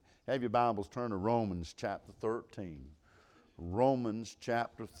Have your Bibles turn to Romans chapter 13. Romans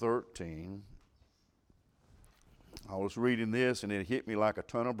chapter 13. I was reading this and it hit me like a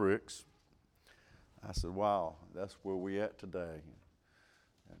ton of bricks. I said, wow, that's where we at today.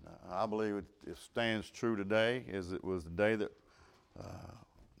 And I believe it stands true today as it was the day that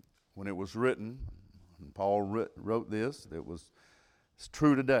when it was written, and Paul wrote this, it's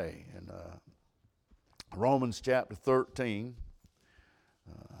true today. And Romans chapter 13,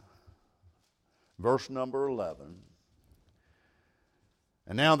 verse number 11.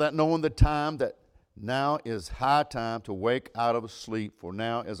 And now that knowing the time, that now is high time to wake out of sleep, for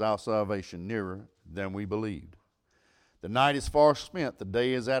now is our salvation nearer than we believed. The night is far spent, the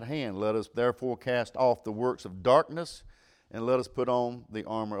day is at hand. Let us therefore cast off the works of darkness, and let us put on the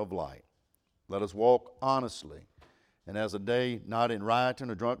armor of light. Let us walk honestly, and as a day, not in rioting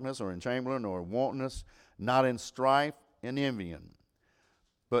or drunkenness or in chambering or wantonness, not in strife and envying.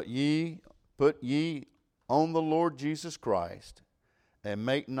 But put ye on the Lord Jesus Christ, and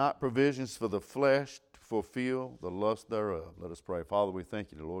make not provisions for the flesh to fulfill the lust thereof. Let us pray. Father, we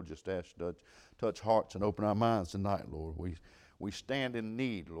thank you, Lord. Just ask you to touch hearts and open our minds tonight, Lord. We stand in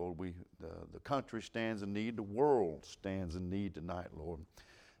need, Lord. The country stands in need. The world stands in need tonight, Lord.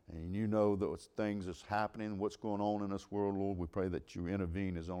 And you know those things that's happening, what's going on in this world, Lord. We pray that you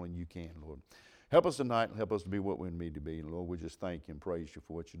intervene as only you can, Lord. Help us tonight and help us to be what we need to be. And Lord, we just thank you and praise you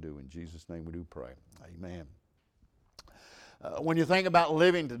for what you do. In Jesus' name we do pray. Amen. When you think about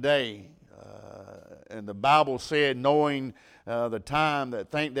living today, and the Bible said, knowing the time,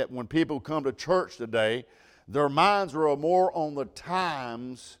 that when people come to church today, their minds are more on the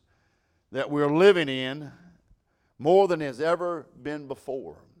times that we're living in more than has ever been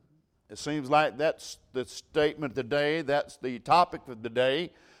before. It seems like that's the statement today, that's the topic of the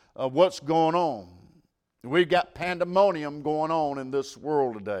day of what's going on. We've got pandemonium going on in this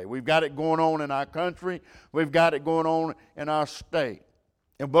world today. We've got it going on in our country. We've got it going on in our state.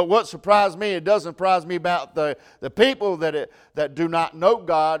 But what surprised me, it doesn't surprise me about the people that do not know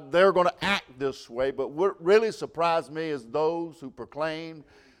God. They're going to act this way. But what really surprised me is those who proclaim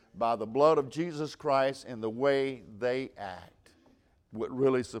by the blood of Jesus Christ and the way they act. What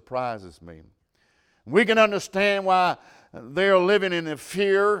really surprises me. We can understand why they're living in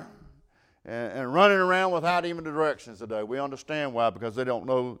fear and running around without even the directions today. We understand why, because they don't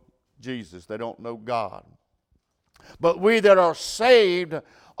know Jesus. They don't know God. But we that are saved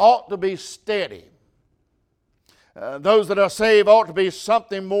ought to be steady. Those that are saved ought to be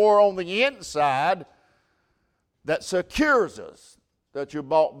something more on the inside that secures us, that you're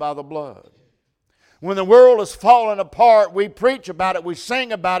bought by the blood. When the world is falling apart, we preach about it, we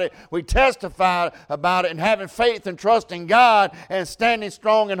sing about it, we testify about it, and having faith and trust in God and standing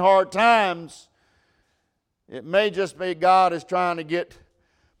strong in hard times. It may just be God is trying to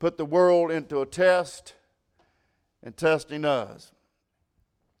put the world into a test and testing us.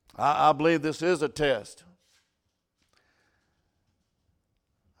 I believe this is a test.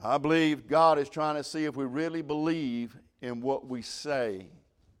 I believe God is trying to see if we really believe in what we say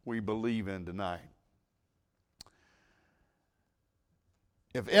we believe in tonight.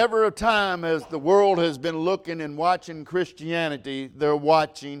 If ever a time as the world has been looking and watching Christianity, they're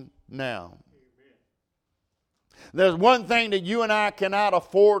watching now. There's one thing that you and I cannot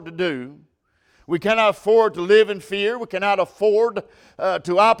afford to do. We cannot afford to live in fear. We cannot afford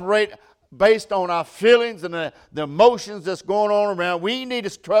to operate based on our feelings and the emotions that's going on around. We need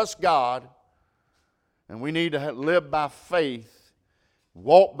to trust God, and we need to live by faith,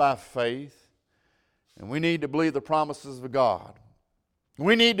 walk by faith, and we need to believe the promises of God.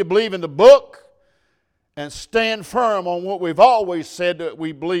 We need to believe in the book and stand firm on what we've always said that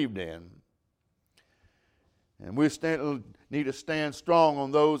we believed in. And we need to stand strong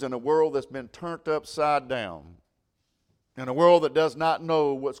on those in a world that's been turned upside down, in a world that does not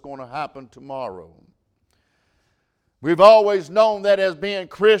know what's going to happen tomorrow. We've always known that as being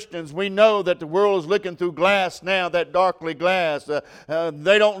Christians, we know that the world is looking through glass now, that darkly glass.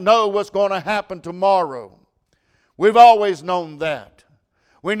 They don't know what's going to happen tomorrow. We've always known that.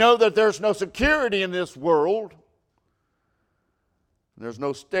 We know that there's no security in this world. There's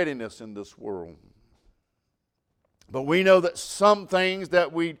no steadiness in this world. But we know that some things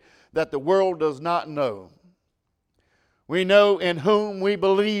that the world does not know. We know in whom we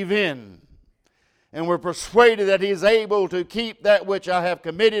believe in. And we're persuaded that He is able to keep that which I have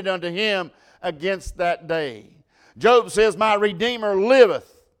committed unto Him against that day. Job says, my Redeemer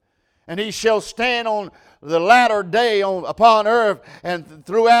liveth, and He shall stand on the latter day upon earth, and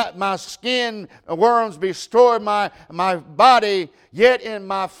throughout my skin worms destroy my body, yet in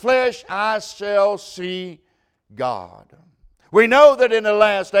my flesh I shall see God. We know that in the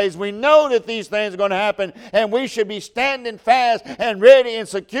last days, we know that these things are going to happen, and we should be standing fast and ready and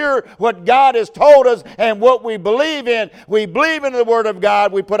secure what God has told us and what we believe in. We believe in the Word of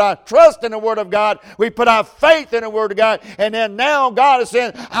God. We put our trust in the Word of God. We put our faith in the Word of God. And then now God is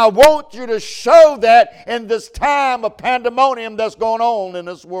saying, I want you to show that in this time of pandemonium that's going on in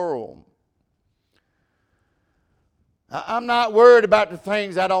this world. I'm not worried about the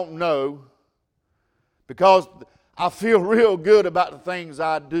things I don't know, because I feel real good about the things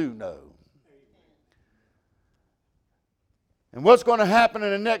I do know. And what's going to happen in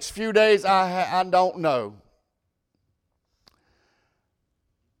the next few days, I don't know.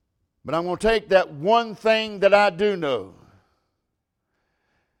 But I'm going to take that one thing that I do know,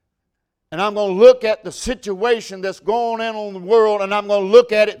 and I'm going to look at the situation that's going on in the world, and I'm going to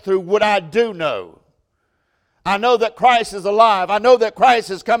look at it through what I do know. I know that Christ is alive. I know that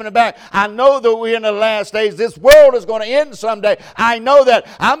Christ is coming back. I know that we're in the last days. This world is going to end someday. I know that.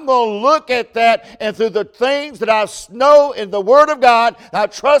 I'm going to look at that, and through the things that I know in the Word of God, I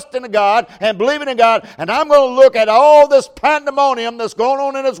trust in God and believing in God, and I'm going to look at all this pandemonium that's going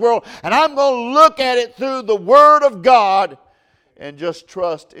on in this world, and I'm going to look at it through the Word of God and just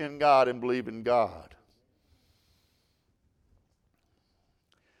trust in God and believe in God.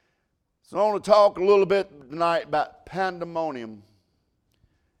 So I want to talk a little bit tonight about pandemonium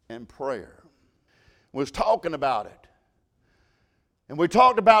and prayer. We was talking about it. And we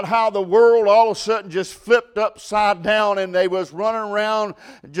talked about how the world all of a sudden just flipped upside down, and they was running around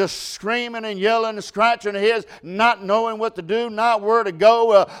just screaming and yelling and scratching their heads, not knowing what to do, not where to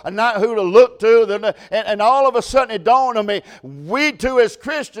go, not who to look to. And all of a sudden it dawned on me, we too as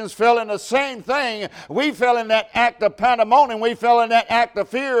Christians fell in the same thing. We fell in that act of pandemonium. We fell in that act of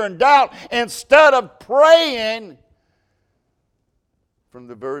fear and doubt instead of praying from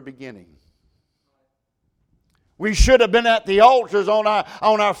the very beginning. We should have been at the altars on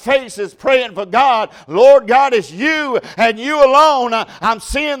our faces praying for God. Lord God, it's you and you alone. I'm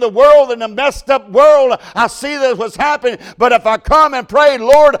seeing the world in a messed up world. I see that's what's happening. But if I come and pray,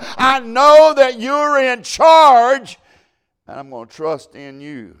 Lord, I know that you're in charge, and I'm going to trust in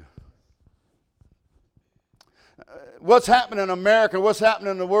you. What's happening in America, what's happening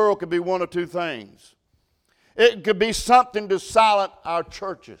in the world could be one of two things. It could be something to silence our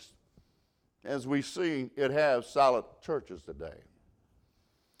churches. As we see, it has silent churches today.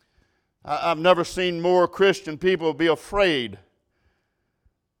 I've never seen more Christian people be afraid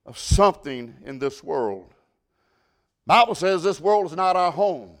of something in this world. The Bible says this world is not our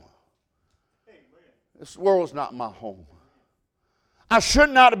home. This world is not my home. I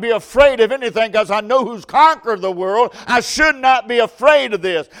should not be afraid of anything because I know who's conquered the world. I should not be afraid of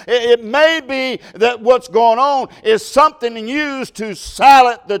this. It may be that what's going on is something used to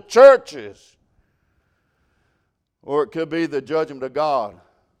silence the churches. Or it could be the judgment of God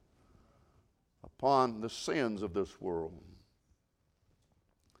upon the sins of this world.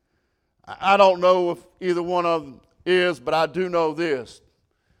 I don't know if either one of them is, but I do know this.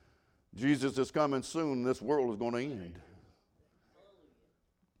 Jesus is coming soon. This world is going to end.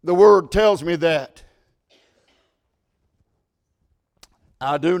 The Word tells me that.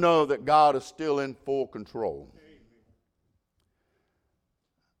 I do know that God is still in full control.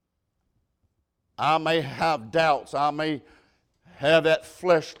 I may have doubts. I may have that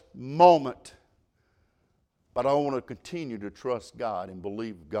flesh moment. But I want to continue to trust God and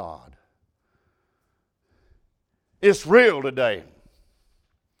believe God. It's real today.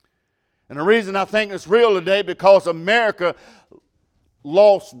 And the reason I think it's real today because America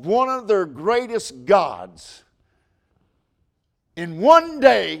lost one of their greatest gods. In one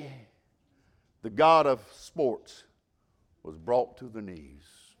day, the God of sports was brought to the knees.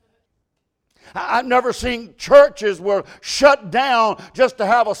 I've never seen churches were shut down just to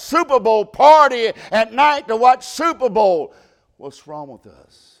have a Super Bowl party at night to watch Super Bowl. What's wrong with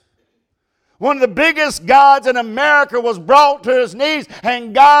us? One of the biggest gods in America was brought to his knees,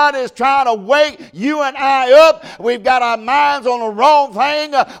 and God is trying to wake you and I up. We've got our minds on the wrong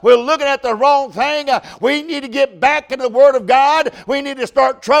thing. We're looking at the wrong thing. We need to get back into the Word of God. We need to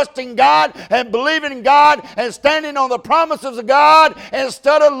start trusting God and believing in God and standing on the promises of God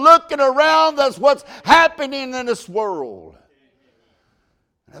instead of looking around. That's what's happening in this world.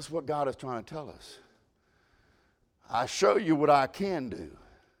 That's what God is trying to tell us. I show you what I can do.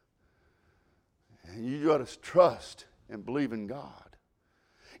 You got to trust and believe in God.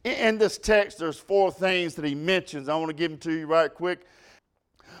 In this text, there's 4 things that he mentions. I want to give them to you right quick.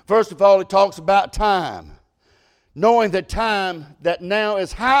 First of all, he talks about time. Knowing that now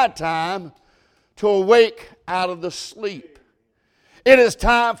is high time to awake out of the sleep. It is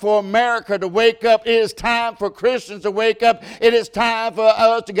time for America to wake up. It is time for Christians to wake up. It is time for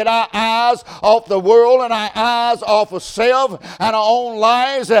us to get our eyes off the world and our eyes off of self and our own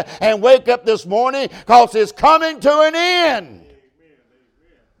lives and wake up this morning, because it's coming to an end.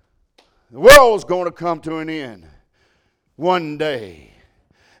 The world's going to come to an end one day.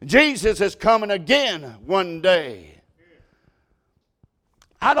 Jesus is coming again one day.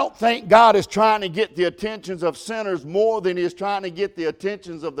 I don't think God is trying to get the attentions of sinners more than He is trying to get the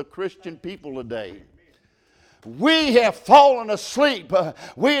attentions of the Christian people today. We have fallen asleep.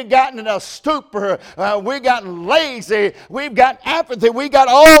 We've gotten in a stupor. We've gotten lazy. We've got apathy. We've got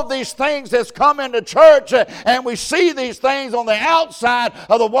all these things that's come into church, and we see these things on the outside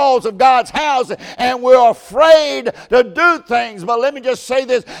of the walls of God's house, and we're afraid to do things. But let me just say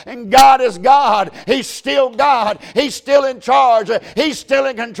this, and God is God. He's still God. He's still in charge. He's still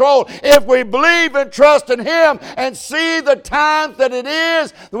in control. If we believe and trust in Him and see the times that it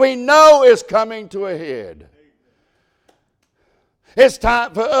is, we know it's coming to a head. It's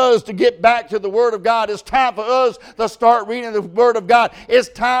time for us to get back to the Word of God. It's time for us to start reading the Word of God. It's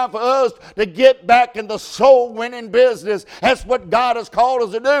time for us to get back in the soul-winning business. That's what God has called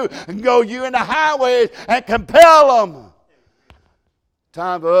us to do. And go you in the highways and compel them.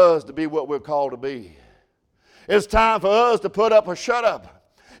 Time for us to be what we're called to be. It's time for us to put up or shut up.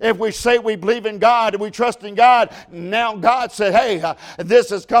 If we say we believe in God and we trust in God, now God said, hey,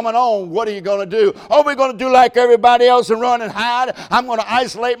 this is coming on. What are you going to do? Oh, we're going to do like everybody else and run and hide. I'm going to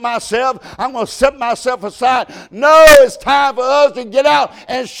isolate myself. I'm going to set myself aside. No, it's time for us to get out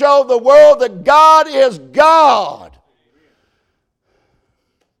and show the world that God is God.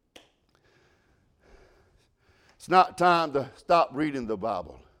 It's not time to stop reading the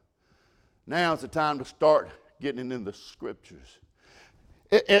Bible. Now it's the time to start getting in the Scriptures.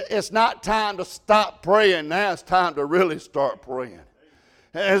 It's not time to stop praying. Now it's time to really start praying.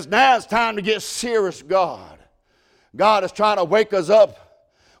 Now it's time to get serious, God. God is trying to wake us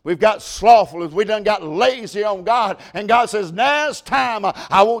up. We've got slothful. We done got lazy on God. And God says, now it's time.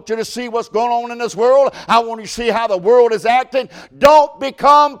 I want you to see what's going on in this world. I want you to see how the world is acting. Don't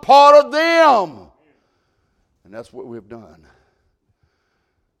become part of them. And that's what we've done.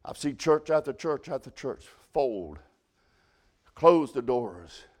 I've seen church after church after church fold. Close the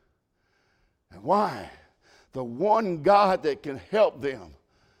doors. And why? The one God that can help them,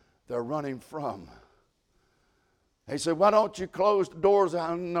 they're running from. He said, why don't you close the doors?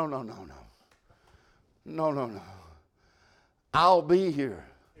 No. I'll be here.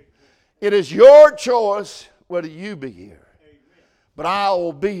 It is your choice whether you be here. But I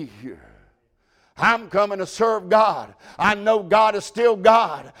will be here. I'm coming to serve God. I know God is still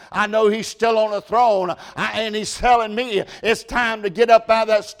God. I know He's still on the throne. And He's telling me it's time to get up out of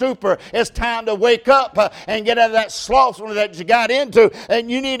that stupor. It's time to wake up and get out of that slothfulness that you got into. And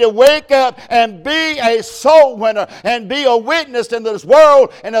you need to wake up and be a soul winner and be a witness in this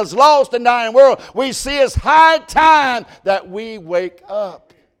world, in this lost and dying world. We see it's high time that we wake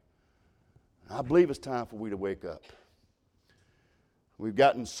up. I believe it's time for we to wake up. We've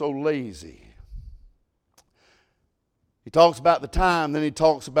gotten so lazy. He talks about the time, then he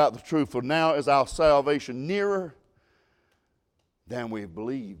talks about the truth. For now is our salvation nearer than we've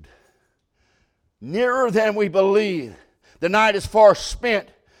believed. Nearer than we believe. The night is far spent.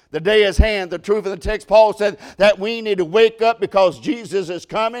 The day is hand. The truth of the text, Paul said that we need to wake up because Jesus is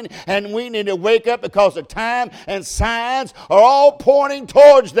coming. And we need to wake up because the time and signs are all pointing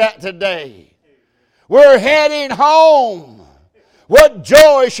towards that today. We're heading home. What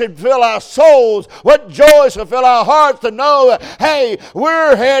joy should fill our souls. What joy should fill our hearts to know that, hey,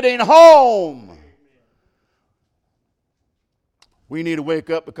 we're heading home. We need to wake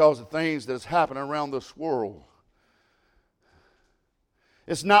up because of things that's happening around this world.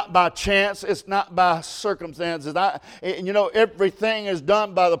 It's not by chance. It's not by circumstances. Everything is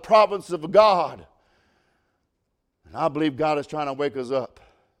done by the providence of God. And I believe God is trying to wake us up.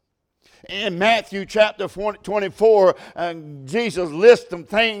 In Matthew chapter 24, Jesus lists some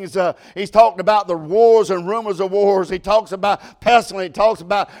things. He's talking about the wars and rumors of wars. He talks about pestilence. He talks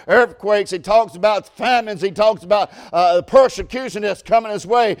about earthquakes. He talks about famines. He talks about the persecution that's coming his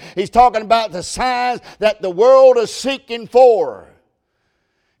way. He's talking about the signs that the world is seeking for.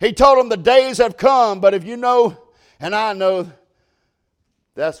 He told them the days have come, but if you know, and I know,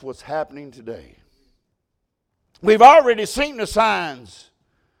 that's what's happening today. We've already seen the signs.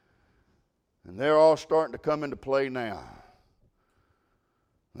 And they're all starting to come into play now.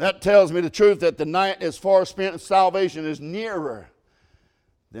 That tells me the truth that the night is far spent and salvation is nearer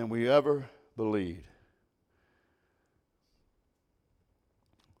than we ever believed.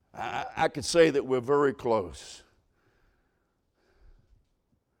 I could say that we're very close.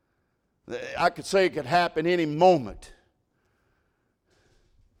 I could say it could happen any moment.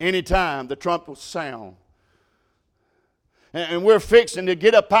 Anytime the trumpet will sound. And we're fixing to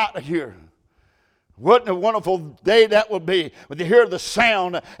get up out of here. What a wonderful day that will be when you hear the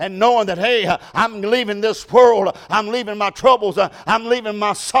sound and knowing that, hey, I'm leaving this world. I'm leaving my troubles. I'm leaving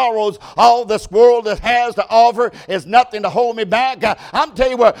my sorrows. All this world that has to offer is nothing to hold me back. I'm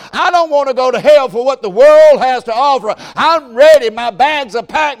telling you what, I don't want to go to hell for what the world has to offer. I'm ready. My bags are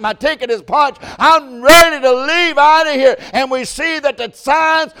packed. My ticket is punched. I'm ready to leave out of here. And we see that the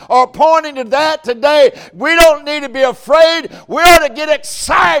signs are pointing to that today. We don't need to be afraid. We ought to get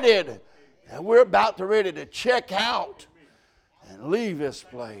excited. And we're about to ready to check out and leave this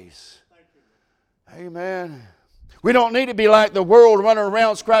place. Amen. We don't need to be like the world running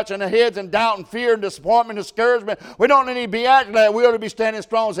around scratching their heads and doubt and fear and disappointment and discouragement. We don't need to be acting like that. We ought to be standing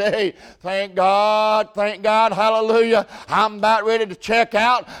strong and say, hey, thank God, hallelujah. I'm about ready to check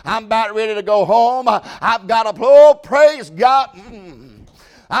out. I'm about ready to go home. I've got a, praise God.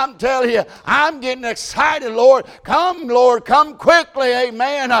 I'm telling you, I'm getting excited, Lord. Lord, come quickly,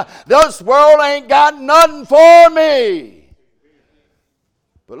 amen. This world ain't got nothing for me.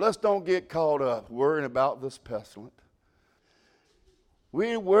 But let's don't get caught up worrying about this pestilence.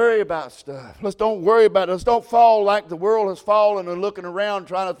 We worry about stuff. Let's don't worry about it. Let's don't fall like the world has fallen and looking around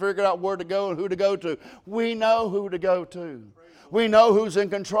trying to figure out where to go and who to go to. We know who to go to. We know who's in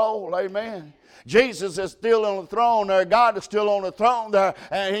control, amen. Jesus is still on the throne there. God is still on the throne there.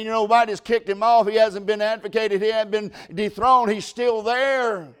 And nobody's kicked him off. He hasn't been advocated. He hasn't been dethroned. He's still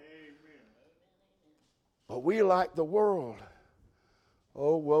there. Amen. But we like the world.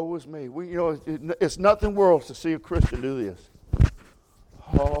 Oh, woe is me. It's nothing worse to see a Christian do this.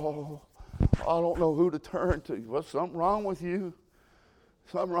 Oh, I don't know who to turn to. Well, something wrong with you.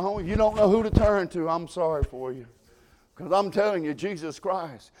 Something wrong with you. You don't know who to turn to. I'm sorry for you. Because I'm telling you, Jesus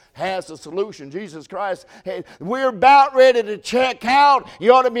Christ has the solution. Jesus Christ, hey, we're about ready to check out.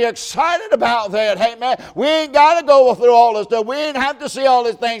 You ought to be excited about that. Hey, man, we ain't got to go through all this stuff. We ain't have to see all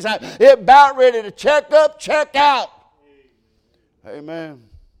these things happen. It's about ready to check up, check out. Amen.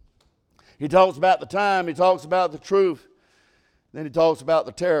 He talks about the time. He talks about the truth. Then he talks about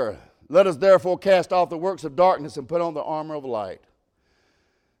the terror. Let us therefore cast off the works of darkness and put on the armor of light.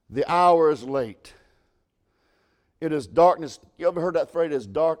 The hour is late. It is darkness. You ever heard that phrase? It's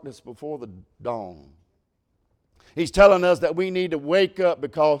darkness before the dawn. He's telling us that we need to wake up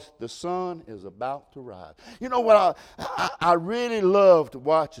because the sun is about to rise. You know what? I really love to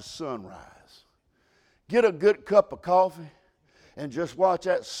watch the sun rise. Get a good cup of coffee and just watch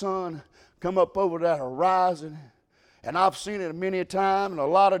that sun come up over that horizon. And I've seen it many a time in a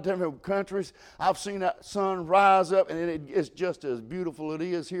lot of different countries. I've seen that sun rise up, and it's just as beautiful as it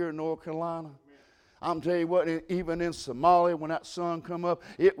is here in North Carolina. I'm telling you what, even in Somalia, when that sun come up,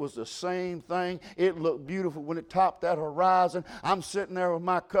 it was the same thing. It looked beautiful when it topped that horizon. I'm sitting there with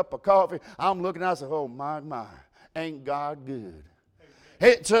my cup of coffee. I'm looking, I said, oh, my, ain't God good.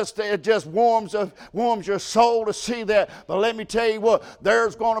 It just warms your soul to see that. But let me tell you what,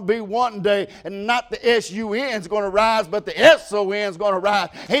 there's going to be one day, and not the S-U-N is going to rise, but the S-O-N is going to rise.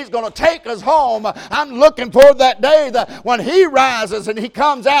 He's going to take us home. I'm looking for that day that when he rises and he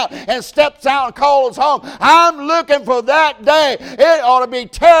comes out and steps out and calls us home. I'm looking for that day. It ought to be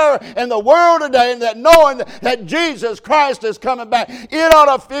terror in the world today, and that knowing that Jesus Christ is coming back. It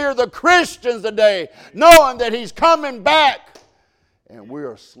ought to fear the Christians today, knowing that he's coming back. And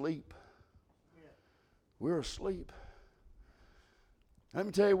we're asleep. We're asleep. Let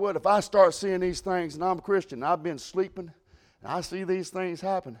me tell you what, if I start seeing these things and I'm a Christian, I've been sleeping, and I see these things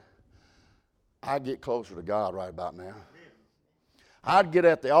happen, I get closer to God right about now. I'd get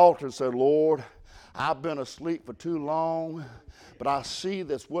at the altar and say, Lord, I've been asleep for too long. But I see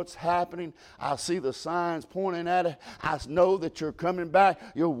that's what's happening. I see the signs pointing at it. I know that you're coming back.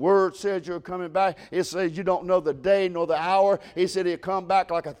 Your word says you're coming back. It says you don't know the day nor the hour. He said he'll come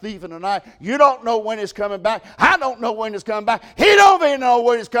back like a thief in the night. You don't know when he's coming back. I don't know when he's coming back. He don't even know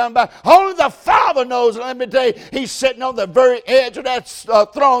when he's coming back. Only the Father knows. Let me tell you, he's sitting on the very edge of that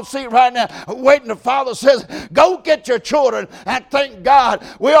throne seat right now, waiting. The Father says, go get your children. And thank God,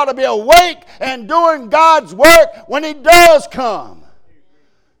 we ought to be awake and doing God's work when he does come.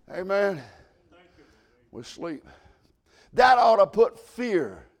 Amen. We sleep. That ought to put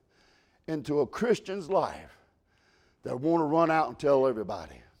fear into a Christian's life that want to run out and tell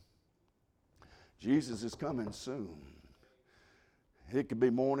everybody. Jesus is coming soon. It could be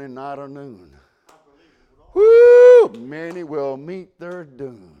morning, night, or noon. Woo! Many will meet their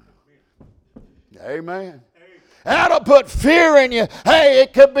doom. Amen. That'll put fear in you. Hey,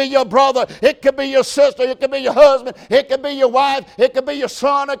 it could be your brother. It could be your sister. It could be your husband. It could be your wife. It could be your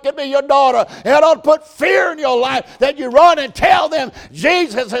son. It could be your daughter. It'll put fear in your life that you run and tell them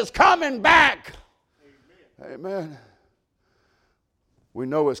Jesus is coming back. Amen. We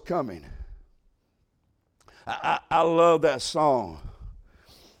know it's coming. I love that song.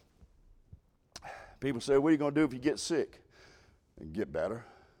 People say, what are you going to do if you get sick? And get better.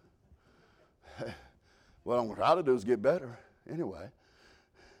 What I'm going to try to do is get better anyway.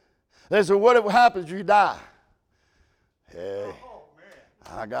 They say, what happens if you die? Hey,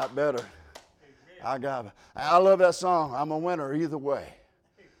 I got better. I love that song. I'm a winner either way.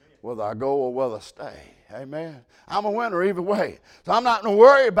 Whether I go or whether I stay. Amen. I'm a winner either way. So I'm not going to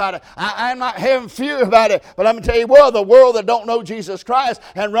worry about it. I'm not having fear about it. But I'm going to tell you what, the world that don't know Jesus Christ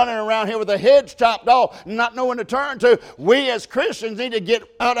and running around here with their heads chopped off and not knowing to turn to, we as Christians need to get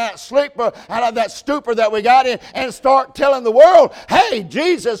out of that sleeper, out of that stupor that we got in and start telling the world, hey,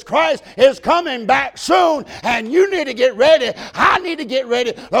 Jesus Christ is coming back soon and you need to get ready. I need to get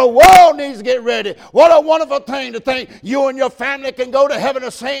ready. The world needs to get ready. What a wonderful thing to think you and your family can go to heaven at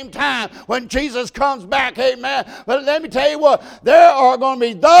the same time when Jesus comes back. Amen. But let me tell you what, there are going to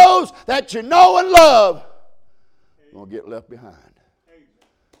be those that you know and love going to get left behind.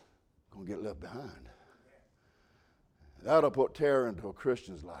 Going to get left behind. That'll put terror into a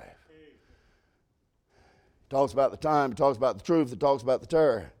Christian's life. He talks about the time, he talks about the truth, he talks about the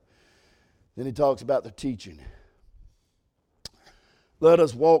terror. Then he talks about the teaching. Let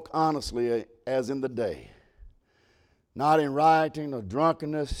us walk honestly as in the day, not in rioting or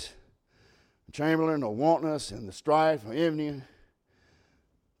drunkenness, chambering or wantonness and the strife or envying,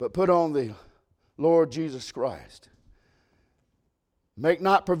 but put on the Lord Jesus Christ. Make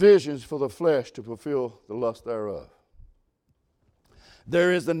not provisions for the flesh to fulfill the lust thereof.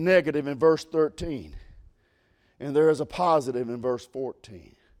 There is a negative in verse 13, and there is a positive in verse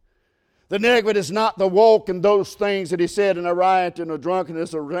 14. The negative is not the walk in those things that he said in a riot and a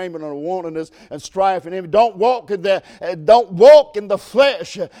drunkenness, a raiment, and a wantonness, and strife and envy. Don't walk in that. Don't walk in the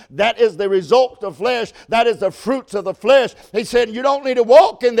flesh. That is the result of flesh. That is the fruits of the flesh. He said you don't need to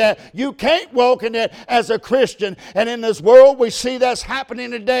walk in that. You can't walk in that as a Christian. And in this world we see that's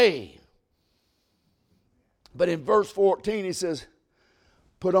happening today. But in verse 14 he says,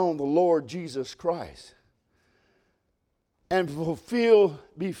 put on the Lord Jesus Christ. And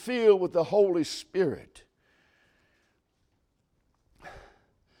be filled with the Holy Spirit.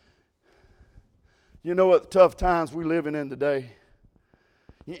 You know what tough times we're living in today?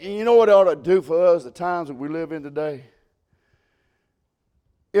 You know what it ought to do for us, the times that we live in today?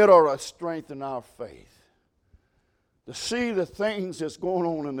 It ought to strengthen our faith. To see the things that's going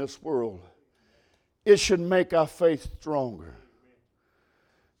on in this world, it should make our faith stronger.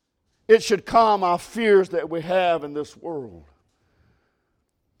 It should calm our fears that we have in this world.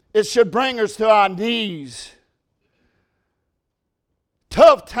 It should bring us to our knees.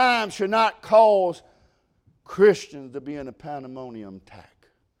 Tough times should not cause Christians to be in a pandemonium attack.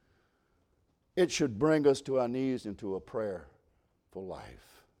 It should bring us to our knees into a prayer for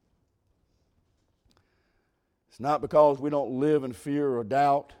life. It's not because we don't live in fear or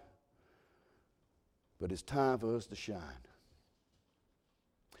doubt, but it's time for us to shine.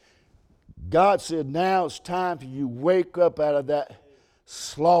 God said, now it's time for you to wake up out of that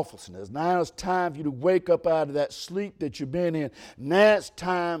slothfulness. Now it's time for you to wake up out of that sleep that you've been in. Now it's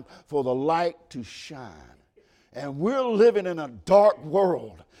time for the light to shine. And we're living in a dark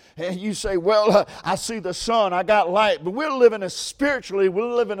world. And you say, well, I see the sun, I got light. But we're living spiritually,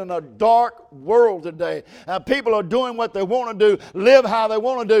 we're living in a dark world today. People are doing what they want to do, live how they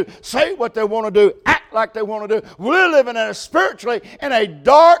want to do, say what they want to do, act like they want to do. We're living spiritually in a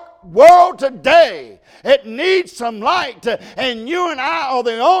dark world today. It needs some light. And you and I are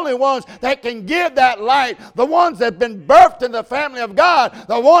the only ones that can give that light. The ones that have been birthed in the family of God,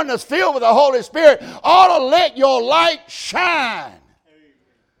 the one that's filled with the Holy Spirit, ought to let your light shine.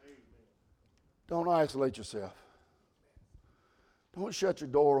 Don't isolate yourself. Don't shut your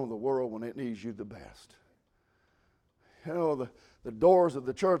door on the world when it needs you the best. You know, the doors of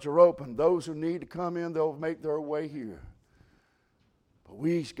the church are open. Those who need to come in, they'll make their way here. But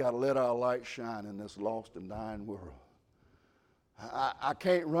we've got to let our light shine in this lost and dying world. I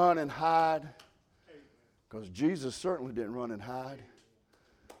can't run and hide, because Jesus certainly didn't run and hide.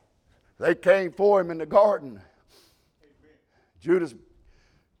 They came for him in the garden. Judas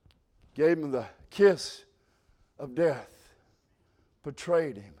gave him the kiss of death,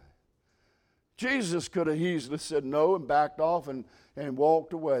 betrayed him. Jesus could have easily said no and backed off and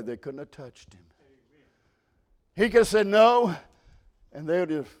walked away. They couldn't have touched him. He could have said no, and they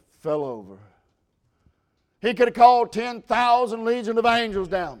would have fell over. He could have called 10,000 legion of angels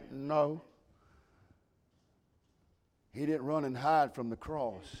down. No. He didn't run and hide from the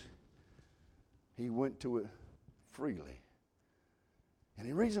cross. He went to it freely. And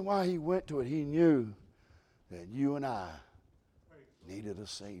the reason why he went to it, he knew that you and I needed a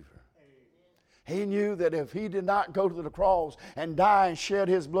Savior. He knew that if he did not go to the cross and die and shed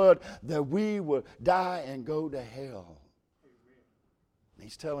his blood, that we would die and go to hell.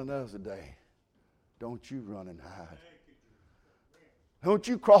 He's telling us today, don't you run and hide. Don't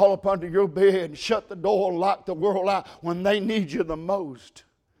you crawl up under your bed and shut the door and lock the world out when they need you the most.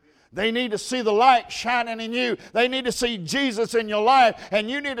 They need to see the light shining in you. They need to see Jesus in your life.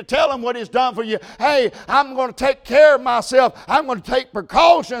 And you need to tell them what He's done for you. Hey, I'm going to take care of myself. I'm going to take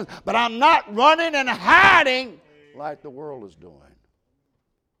precautions. But I'm not running and hiding like the world is doing.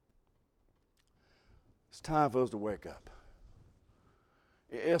 It's time for us to wake up.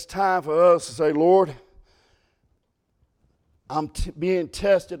 It's time for us to say, Lord, I'm being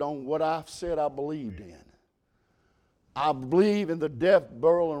tested on what I've said I believed in. I believe in the death,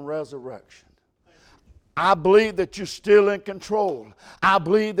 burial, and resurrection. I believe that you're still in control. I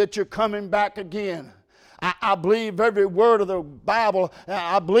believe that you're coming back again. I believe every word of the Bible.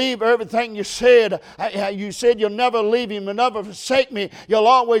 I believe everything you said. You said you'll never leave me, you'll never forsake me. You'll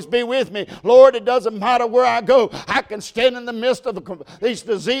always be with me. Lord, it doesn't matter where I go. I can stand in the midst of this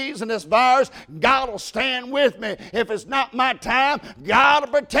disease and this virus. God will stand with me. If it's not my time, God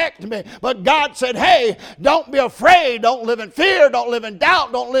will protect me. But God said, hey, don't be afraid. Don't live in fear. Don't live in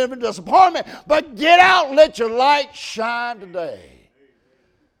doubt. Don't live in disappointment. But get out and let your light shine today.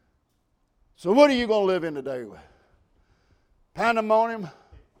 So what are you going to live in today with? Pandamonium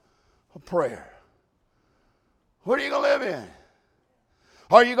or prayer? What are you going to live in?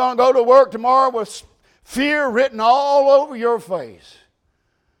 Are you going to go to work tomorrow with fear written all over your face?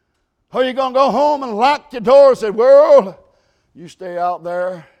 Or are you going to go home and lock your door and say, world, you stay out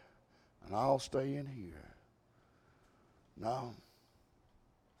there and I'll stay in here? No.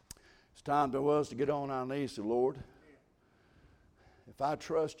 It's time for us to get on our knees to Lord. If I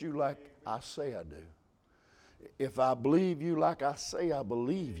trust you like I say I do, if I believe you like I say I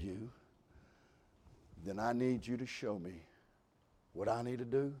believe you, then I need you to show me what I need to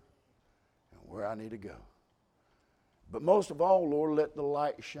do and where I need to go. But most of all, Lord, let the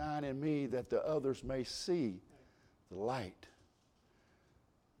light shine in me that the others may see the light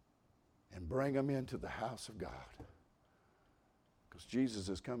and bring them into the house of God. Because Jesus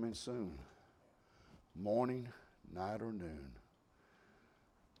is coming soon, morning, night, or noon.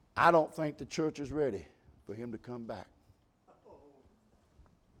 I don't think the church is ready for Him to come back.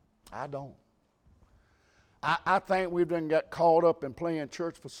 I don't. I think we've done got caught up in playing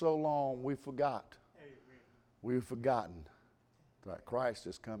church for so long we forgot. We've forgotten that Christ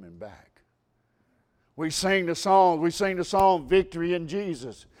is coming back. We sing the song Victory in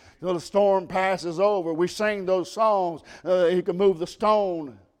Jesus. Till the storm passes over. We sing those songs. He can move the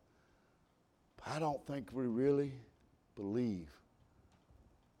stone. I don't think we really believe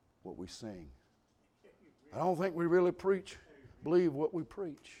what we sing. I don't think we really believe what we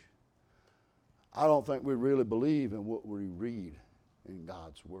preach. I don't think we really believe in what we read in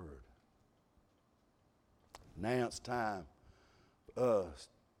God's Word. Now it's time for us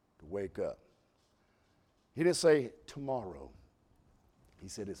to wake up. He didn't say tomorrow. He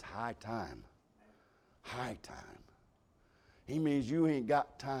said it's high time. High time. He means you ain't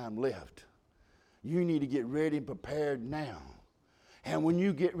got time left. You need to get ready and prepared now. And when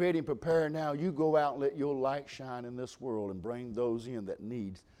you get ready and prepare now, you go out and let your light shine in this world and bring those in that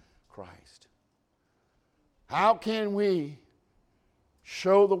need Christ. How can we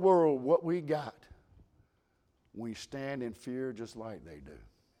show the world what we got when we stand in fear just like they do?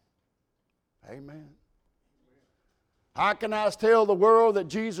 Amen. How can I tell the world that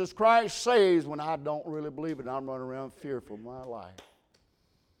Jesus Christ saves when I don't really believe it and I'm running around fearful of my life?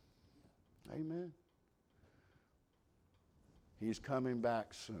 Amen. He's coming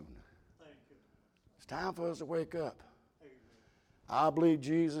back soon. It's time for us to wake up. I believe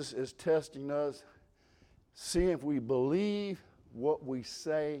Jesus is testing us, seeing if we believe what we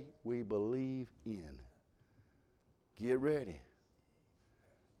say we believe in. Get ready.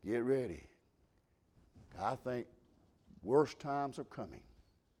 Get ready. I think worse times are coming.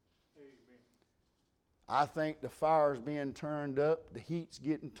 I think the fire's being turned up, the heat's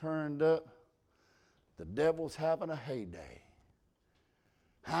getting turned up, the devil's having a heyday.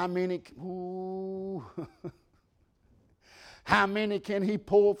 How many can he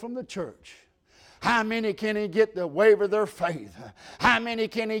pull from the church? How many can he get to waver their faith? How many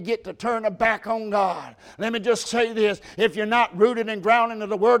can he get to turn their back on God? Let me just say this. If you're not rooted and grounded into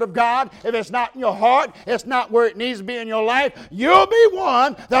the Word of God, if it's not in your heart, it's not where it needs to be in your life, you'll be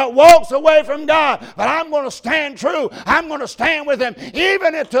one that walks away from God. But I'm going to stand true. I'm going to stand with Him.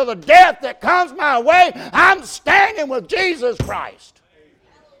 Even until the death that comes my way, I'm standing with Jesus Christ.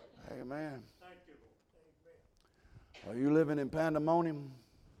 Amen. Are you living in pandemonium,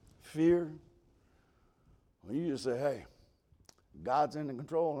 fear? Well, you just say, hey, God's in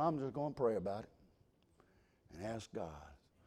control, and I'm just going to pray about it and ask God.